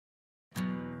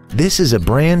This is a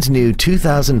brand new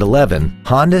 2011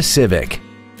 Honda Civic.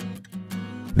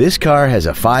 This car has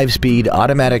a 5-speed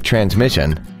automatic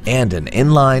transmission and an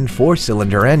inline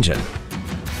 4-cylinder engine.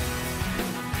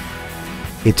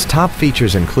 Its top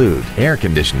features include air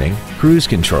conditioning, cruise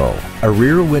control, a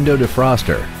rear window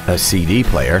defroster, a CD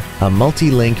player, a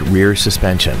multi-link rear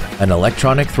suspension, an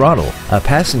electronic throttle, a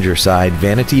passenger side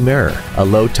vanity mirror, a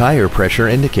low tire pressure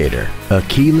indicator, a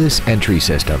keyless entry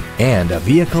system, and a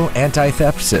vehicle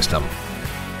anti-theft system.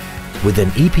 With an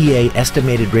EPA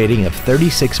estimated rating of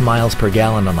 36 miles per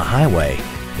gallon on the highway,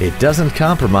 it doesn't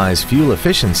compromise fuel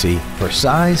efficiency for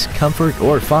size, comfort,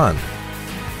 or fun.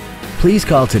 Please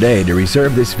call today to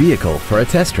reserve this vehicle for a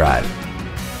test drive.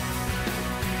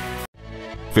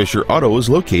 Fisher Auto is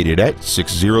located at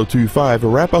 6025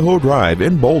 Arapahoe Drive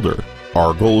in Boulder.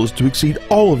 Our goal is to exceed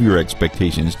all of your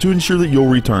expectations to ensure that you'll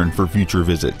return for future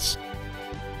visits.